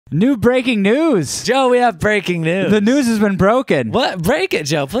New breaking news. Joe, we have breaking news. The news has been broken. What? Break it,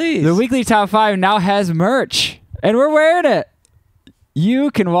 Joe, please. The weekly top 5 now has merch, and we're wearing it.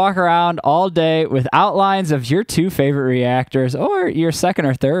 You can walk around all day with outlines of your 2 favorite reactors or your second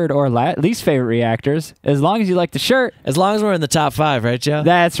or third or least favorite reactors, as long as you like the shirt. As long as we're in the top 5, right, Joe?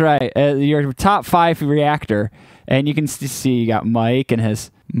 That's right. Your top 5 reactor. And you can see you got Mike and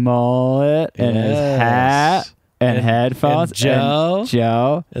his mullet and his hat and headphones. And Joe.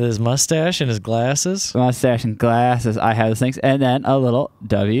 Joe. And his mustache and his glasses. Mustache and glasses. I have those things. And then a little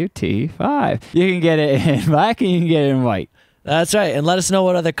WT5. You can get it in black and you can get it in white. That's right. And let us know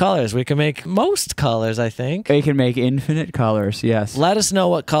what other colors. We can make most colors, I think. We can make infinite colors, yes. Let us know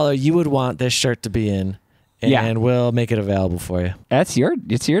what color you would want this shirt to be in, and we'll make it available for you. It's your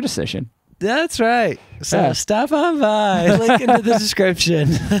decision. That's right. So stop on by. Link in the description.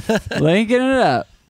 Linking it up.